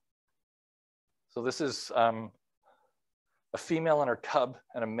 So this is a female and her cub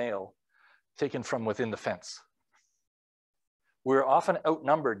and a male taken from within the fence. We're often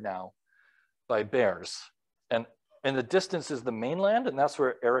outnumbered now by bears. And in the distance is the mainland, and that's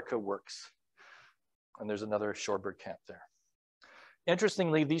where Erica works. And there's another shorebird camp there.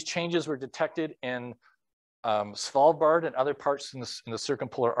 Interestingly, these changes were detected in Svalbard and other parts in the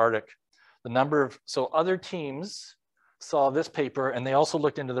circumpolar Arctic. So other teams saw this paper and they also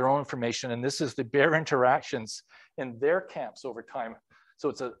looked into their own information, and this is the bear interactions in their camps over time. So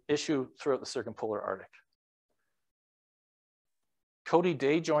it's an issue throughout the circumpolar Arctic. Cody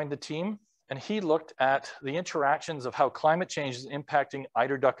Day joined the team, and he looked at the interactions of how climate change is impacting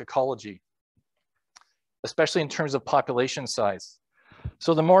eider duck ecology, especially in terms of population size.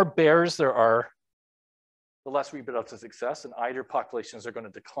 So the more bears there are, the less reproductive success, and eider populations are going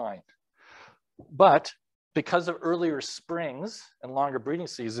to decline. But because of earlier springs and longer breeding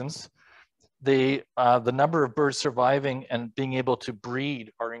seasons, the number of birds surviving and being able to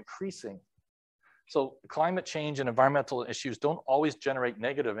breed are increasing. So climate change and environmental issues don't always generate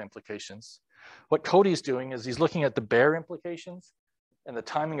negative implications. What Cody's doing is he's looking at the bear implications and the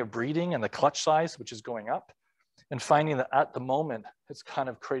timing of breeding and the clutch size, which is going up, and finding that at the moment, it's kind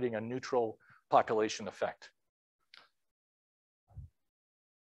of creating a neutral population effect.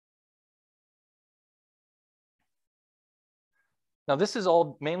 Now, this is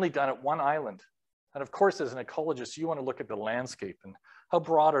all mainly done at one island. And of course, as an ecologist, you want to look at the landscape and how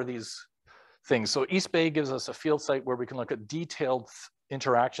broad are these things. So East Bay gives us a field site where we can look at detailed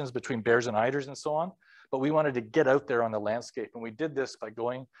interactions between bears and eiders and so on. But we wanted to get out there on the landscape. And we did this by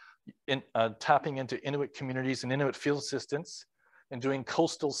going tapping into Inuit communities and Inuit field assistants in doing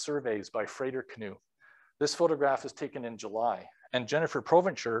coastal surveys by freighter canoe. This photograph is taken in July, and Jennifer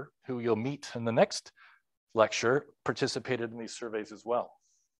Provencher, who you'll meet in the next lecture, participated in these surveys as well.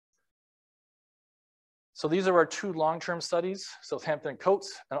 So these are our two long-term studies, Southampton and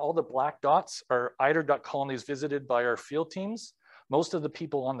Coates, and all the black dots are eider duck colonies visited by our field teams. Most of the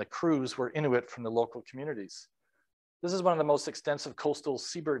people on the cruise were Inuit from the local communities. This is one of the most extensive coastal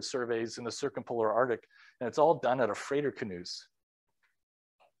seabird surveys in the circumpolar Arctic, and it's all done out of freighter canoes.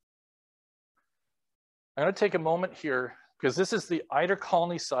 I'm going to take a moment here because this is the eider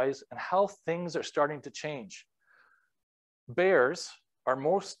colony size and how things are starting to change. Bears are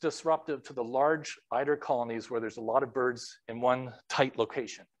most disruptive to the large eider colonies where there's a lot of birds in one tight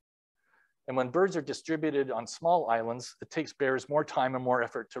location. And when birds are distributed on small islands, it takes bears more time and more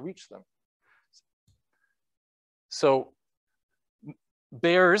effort to reach them. So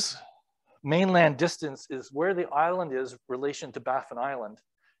bears' mainland distance is where the island is in relation to Baffin Island,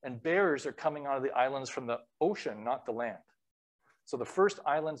 and bears are coming out of the islands from the ocean, not the land. So the first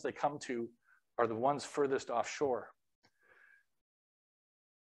islands they come to are the ones furthest offshore.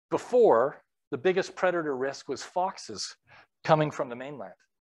 Before, the biggest predator risk was foxes coming from the mainland.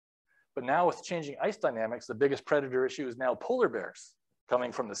 But now with changing ice dynamics, the biggest predator issue is now polar bears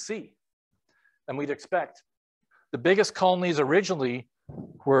coming from the sea. And we'd expect the biggest colonies originally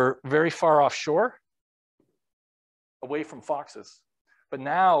were very far offshore, away from foxes. But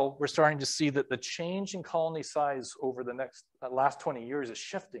now we're starting to see that the change in colony size over the last 20 years is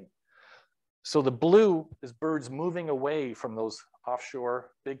shifting. So the blue is birds moving away from those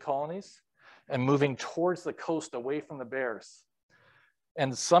offshore big colonies and moving towards the coast away from the bears.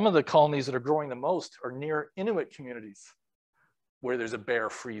 And some of the colonies that are growing the most are near Inuit communities where there's a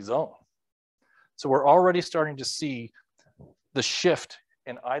bear-free zone. So we're already starting to see the shift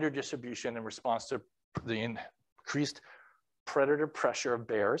in eider distribution in response to the increased predator pressure of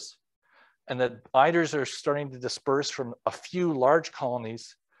bears, and that eiders are starting to disperse from a few large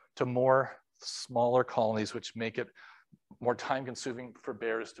colonies to more smaller colonies, which make it more time consuming for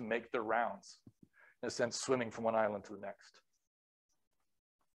bears to make their rounds, in a sense, swimming from one island to the next.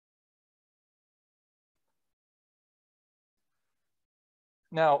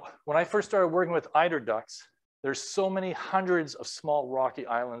 Now, when I first started working with eider ducks, there's so many hundreds of small rocky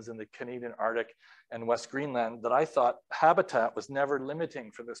islands in the Canadian Arctic and West Greenland that I thought habitat was never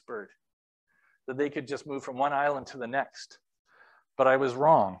limiting for this bird, that they could just move from one island to the next. But I was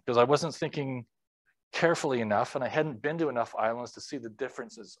wrong because I wasn't thinking carefully enough and I hadn't been to enough islands to see the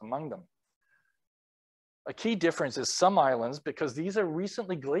differences among them. A key difference is some islands, because these are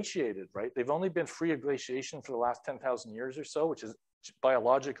recently glaciated, right? They've only been free of glaciation for the last 10,000 years or so, which is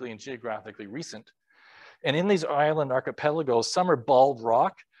biologically and geographically recent. And in these island archipelagos, some are bald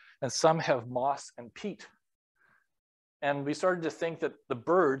rock and some have moss and peat. And we started to think that the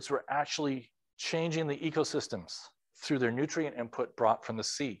birds were actually changing the ecosystems through their nutrient input brought from the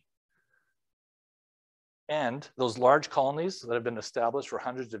sea. And those large colonies that have been established for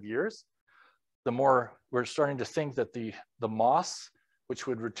hundreds of years, the more we're starting to think that the moss, which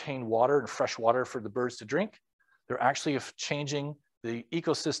would retain water and fresh water for the birds to drink, they're actually changing the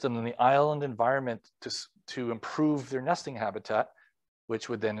ecosystem and the island environment to improve their nesting habitat, which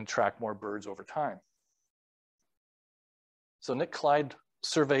would then attract more birds over time. So Nick Clyde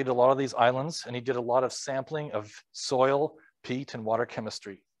surveyed a lot of these islands, and he did a lot of sampling of soil, peat, and water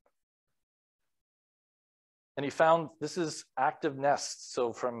chemistry. And he found this is active nests,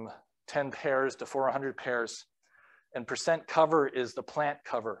 so from 10 pairs to 400 pairs, and percent cover is the plant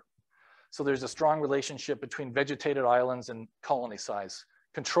cover. So there's a strong relationship between vegetated islands and colony size,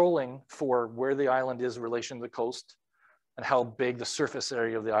 controlling for where the island is in relation to the coast and how big the surface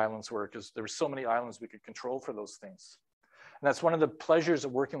area of the islands were, because there were so many islands we could control for those things. And that's one of the pleasures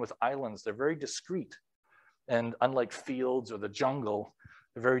of working with islands. They're very discrete. And unlike fields or the jungle,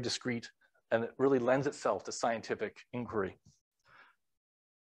 they're very discrete, and it really lends itself to scientific inquiry.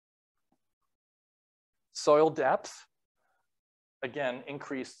 Soil depth, again,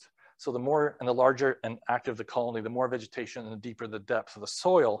 increased. So the more and the larger and active the colony, the more vegetation and the deeper the depth of the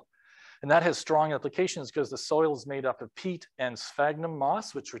soil. And that has strong implications because the soil is made up of peat and sphagnum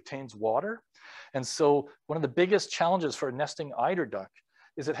moss, which retains water. And so one of the biggest challenges for a nesting eider duck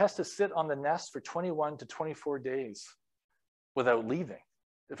is it has to sit on the nest for 21 to 24 days without leaving.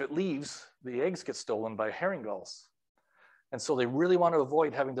 If it leaves, the eggs get stolen by herring gulls. And so they really want to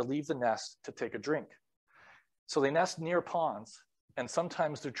avoid having to leave the nest to take a drink. So they nest near ponds, and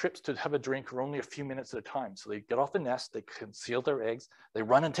sometimes their trips to have a drink are only a few minutes at a time. So they get off the nest, they conceal their eggs, they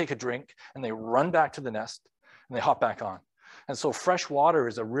run and take a drink, and they run back to the nest, and they hop back on. And so fresh water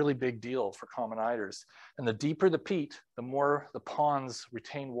is a really big deal for common eiders. And the deeper the peat, the more the ponds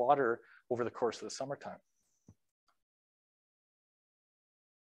retain water over the course of the summertime.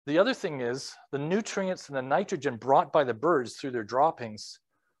 The other thing is the nutrients and the nitrogen brought by the birds through their droppings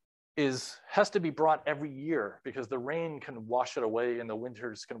has to be brought every year because the rain can wash it away and the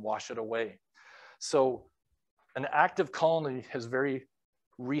winters can wash it away. So an active colony has very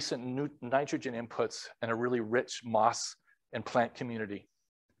recent nitrogen inputs and a really rich moss and plant community.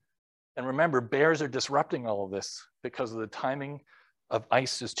 And remember, bears are disrupting all of this because of the timing of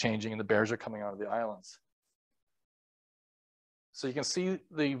ice is changing and the bears are coming out of the islands. So you can see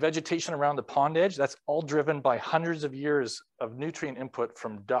the vegetation around the pond edge, that's all driven by hundreds of years of nutrient input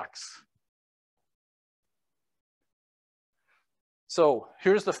from ducks. So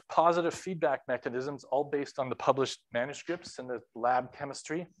here's the positive feedback mechanisms, all based on the published manuscripts and the lab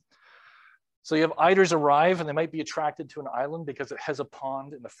chemistry. So you have eiders arrive and they might be attracted to an island because it has a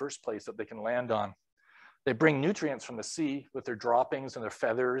pond in the first place that they can land on. They bring nutrients from the sea with their droppings and their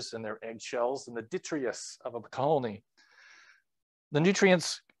feathers and their eggshells and the detritus of a colony. The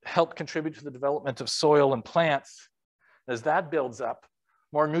nutrients help contribute to the development of soil and plants. As that builds up,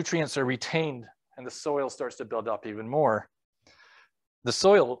 more nutrients are retained and the soil starts to build up even more. The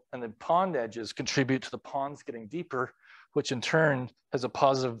soil and the pond edges contribute to the ponds getting deeper, which in turn has a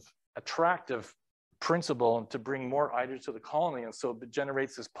positive, attractive principle to bring more eiders to the colony. And so it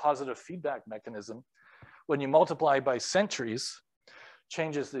generates this positive feedback mechanism. When you multiply by centuries,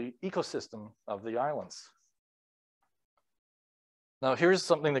 changes the ecosystem of the islands. Now here's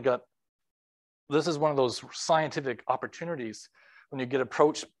something this is one of those scientific opportunities when you get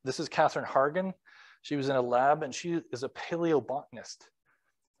approached. This is Catherine Hargan. She was in a lab and she is a paleobotanist.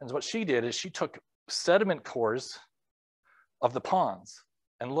 And what she did is she took sediment cores of the ponds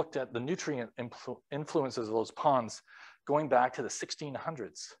and looked at the nutrient influences of those ponds going back to the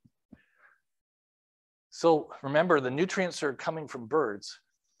 1600s. So remember, the nutrients are coming from birds.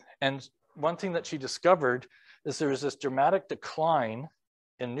 And one thing that she discovered is there is this dramatic decline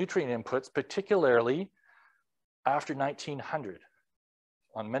in nutrient inputs, particularly after 1900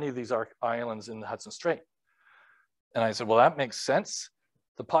 on many of these islands in the Hudson Strait. And I said, well, that makes sense.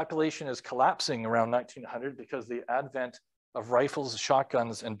 The population is collapsing around 1900 because of the advent of rifles,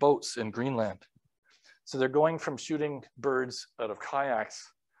 shotguns, and boats in Greenland. So they're going from shooting birds out of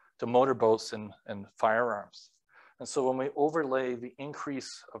kayaks to motorboats and firearms. And so when we overlay the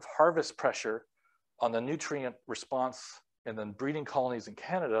increase of harvest pressure on the nutrient response and then breeding colonies in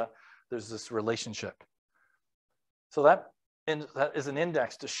Canada, there's this relationship. So that is an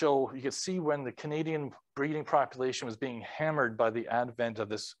index to show, you can see when the Canadian breeding population was being hammered by the advent of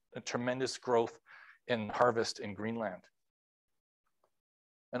this tremendous growth in harvest in Greenland.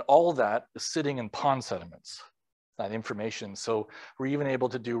 And all of that is sitting in pond sediments, that information. So we're even able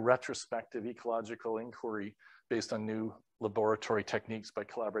to do retrospective ecological inquiry based on new laboratory techniques by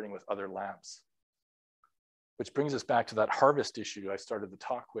collaborating with other labs. Which brings us back to that harvest issue I started the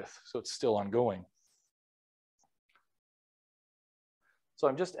talk with, so it's still ongoing. So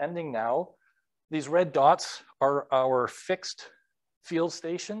I'm just ending now. These red dots are our fixed field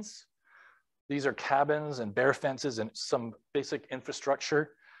stations. These are cabins and bear fences and some basic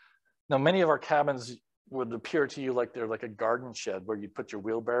infrastructure. Now, many of our cabins would appear to you like they're like a garden shed where you'd put your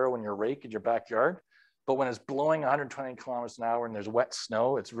wheelbarrow and your rake in your backyard. But when it's blowing 120 kilometers an hour and there's wet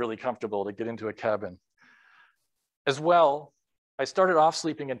snow, it's really comfortable to get into a cabin. As well, I started off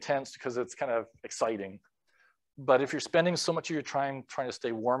sleeping in tents because it's kind of exciting. But if you're spending so much of your time trying to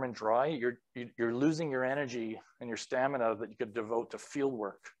stay warm and dry, you're losing your energy and your stamina that you could devote to field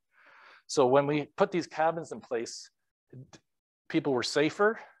work. So when we put these cabins in place, people were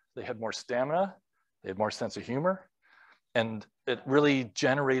safer, they had more stamina, they had more sense of humor, and it really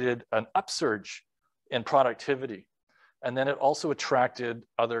generated an upsurge in productivity. And then it also attracted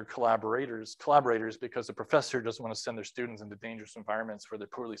other collaborators because the professor doesn't want to send their students into dangerous environments where they're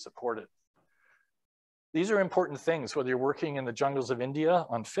poorly supported. These are important things, whether you're working in the jungles of India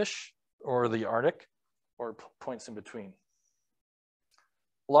on fish or the Arctic or points in between.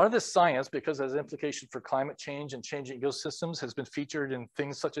 A lot of this science, because it has implications for climate change and changing ecosystems, has been featured in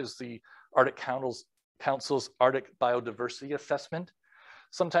things such as the Arctic Council's Arctic Biodiversity Assessment.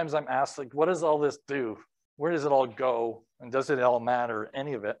 Sometimes I'm asked, like, what does all this do? Where does it all go? And does it all matter,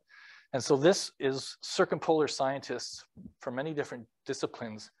 any of it? And so this is circumpolar scientists from many different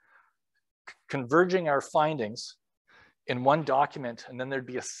disciplines converging our findings in one document, and then there'd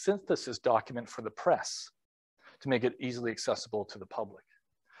be a synthesis document for the press to make it easily accessible to the public.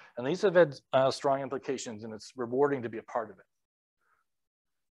 And these have had strong implications, and it's rewarding to be a part of it.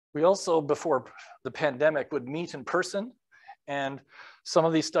 We also, before the pandemic, would meet in person And some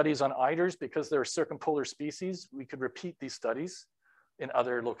of these studies on eiders, because they're circumpolar species, we could repeat these studies in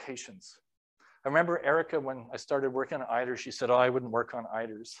other locations. I remember Erica, when I started working on eiders, she said, oh, I wouldn't work on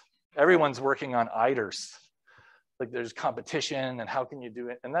eiders. Everyone's working on eiders. Like there's competition and how can you do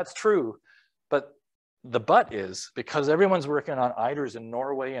it? And that's true, but the but is because everyone's working on eiders in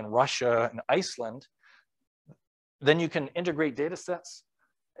Norway and Russia and Iceland, then you can integrate data sets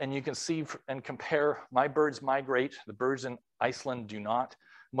and you can see and compare my birds migrate, the birds in Iceland do not.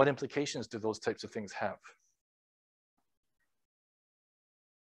 What implications do those types of things have?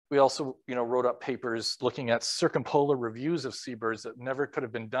 We also, wrote up papers looking at circumpolar reviews of seabirds that never could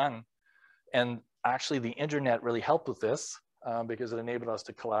have been done. And actually the internet really helped with this because it enabled us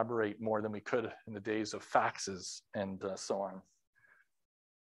to collaborate more than we could in the days of faxes and so on.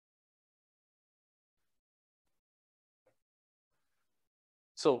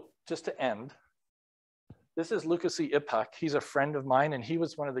 So just to end, this is Lucas E. Ipak. He's a friend of mine, and he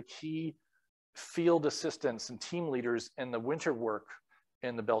was one of the key field assistants and team leaders in the winter work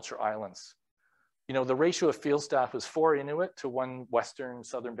in the Belcher Islands. The ratio of field staff was 4 Inuit to 1 Western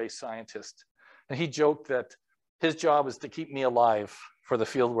Southern-based scientist. And he joked that his job was to keep me alive for the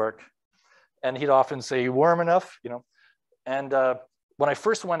field work. And he'd often say, warm enough, And when I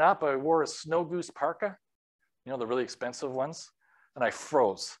first went up, I wore a snow goose parka, the really expensive ones. And I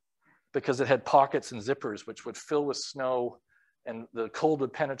froze because it had pockets and zippers, which would fill with snow and the cold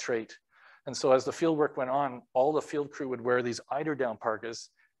would penetrate. And so as the field work went on, all the field crew would wear these eider-down parkas.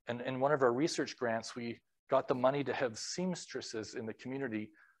 And in one of our research grants, we got the money to have seamstresses in the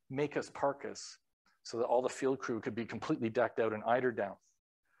community make us parkas so that all the field crew could be completely decked out in eider-down.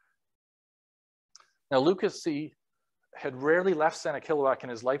 Now, Lucas C. had rarely left Sanikiluaq in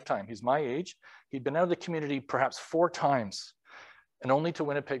his lifetime. He's my age. He'd been out of the community perhaps 4 times, and only to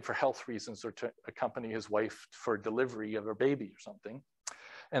Winnipeg for health reasons or to accompany his wife for delivery of a baby or something.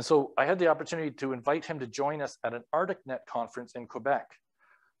 And so I had the opportunity to invite him to join us at an ArcticNet conference in Quebec.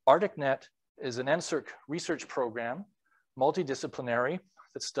 ArcticNet is an NSERC research program, multidisciplinary,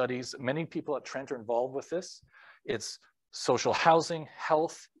 that studies, many people at Trent are involved with this. It's social housing,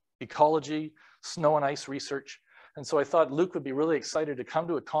 health, ecology, snow and ice research. And so I thought Luke would be really excited to come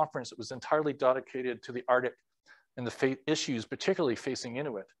to a conference that was entirely dedicated to the Arctic and the issues particularly facing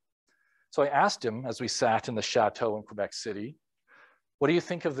Inuit. So I asked him as we sat in the chateau in Quebec City, what do you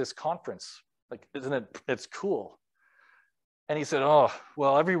think of this conference? Like, it's cool. And he said, oh,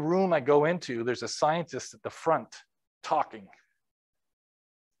 well, every room I go into, there's a scientist at the front talking.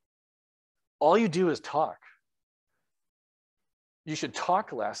 All you do is talk. You should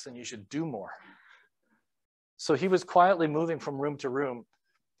talk less and you should do more. So he was quietly moving from room to room.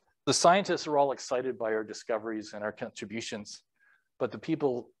 The scientists are all excited by our discoveries and our contributions, but the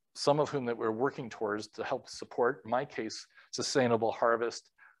people, some of whom that we're working towards to help support, in my case, sustainable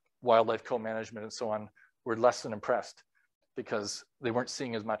harvest, wildlife co-management and so on, were less than impressed because they weren't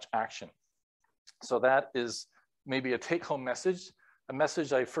seeing as much action. So that is maybe a take-home message, a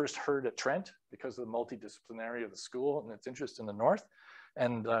message I first heard at Trent because of the multidisciplinary of the school and its interest in the North.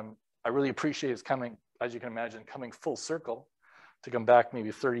 And I really appreciate it's coming, as you can imagine, coming full circle to come back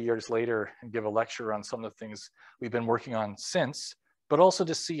maybe 30 years later and give a lecture on some of the things we've been working on since, but also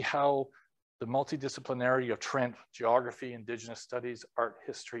to see how the multidisciplinarity of Trent, geography, indigenous studies, art,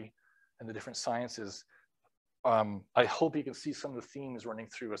 history, and the different sciences. I hope you can see some of the themes running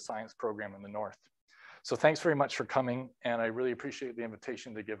through a science program in the North. So thanks very much for coming, and I really appreciate the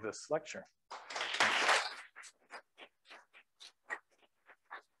invitation to give this lecture.